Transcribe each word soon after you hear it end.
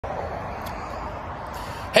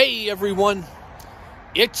Hey everyone,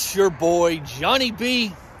 it's your boy Johnny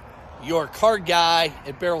B, your car guy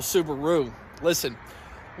at Baierl Subaru. Listen,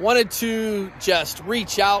 wanted to just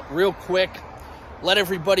reach out real quick, let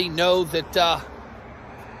everybody know that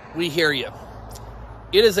we hear you.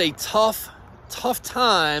 It is a tough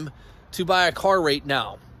time to buy a car right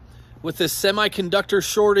now. With this semiconductor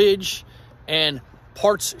shortage and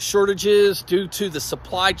parts shortages due to the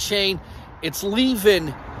supply chain, it's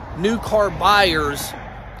leaving new car buyers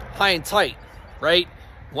high and tight, right?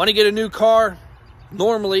 Want to get a new car?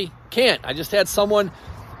 Normally can't. I just had someone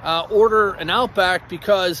order an Outback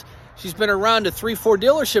because she's been around to 3-4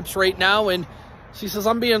 dealerships right now, and she says,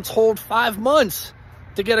 I'm being told 5 months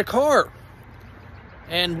to get a car.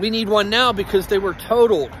 And we need one now because they were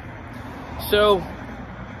totaled. So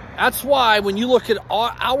that's why when you look at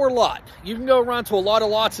our lot, you can go around to a lot of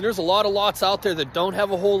lots, and there's a lot of lots out there that don't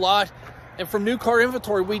have a whole lot. And from new car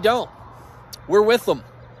inventory, we don't. We're with them.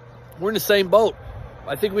 We're in the same boat.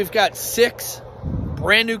 I think we've got 6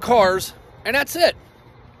 brand new cars, and that's it.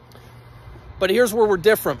 But here's where we're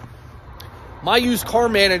different. My used car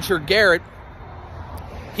manager, Garrett,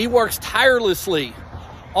 he works tirelessly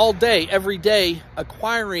all day, every day,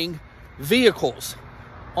 acquiring vehicles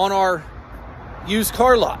on our used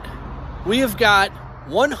car lot. We have got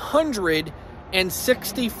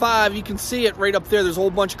 165, you can see it right up there. There's a whole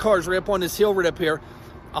bunch of cars right up on this hill right up here.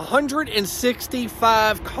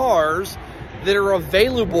 165 cars that are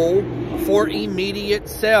available for immediate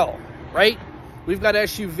sale, right? We've got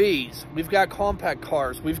SUVs, we've got compact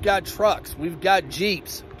cars, we've got trucks, we've got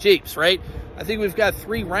Jeeps, right? I think we've got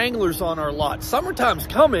 3 Wranglers on our lot. Summertime's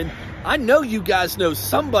coming. I know you guys know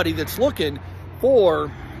somebody that's looking for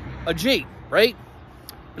a Jeep, right?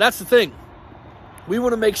 That's the thing. We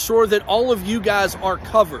want to make sure that all of you guys are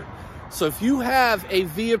covered. So if you have a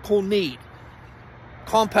vehicle need,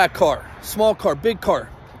 compact car, small car, big car,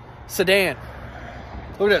 sedan.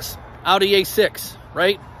 Look at this, Audi A6,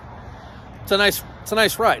 right? It's a nice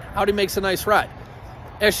ride. Audi makes a nice ride.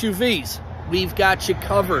 SUVs, we've got you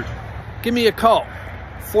covered. Give me a call,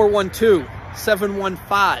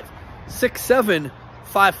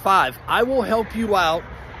 412-715-6755. I will help you out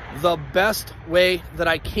the best way that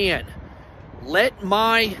I can. Let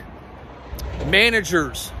my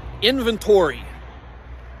managers, inventory,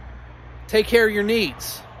 take care of your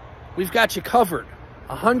needs. We've got you covered.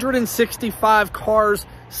 165 cars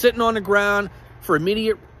sitting on the ground for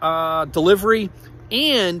immediate delivery,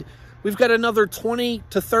 and we've got another 20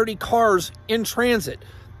 to 30 cars in transit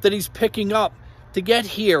that he's picking up to get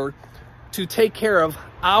here to take care of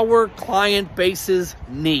our client base's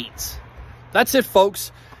needs. That's it,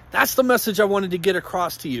 folks. That's the message I wanted to get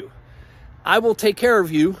across to you. I will take care of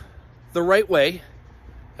you the right way,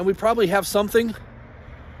 and we probably have something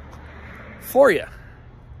for you.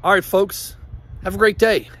 All right, folks, have a great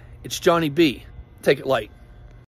day. It's Johnny B. Take it light.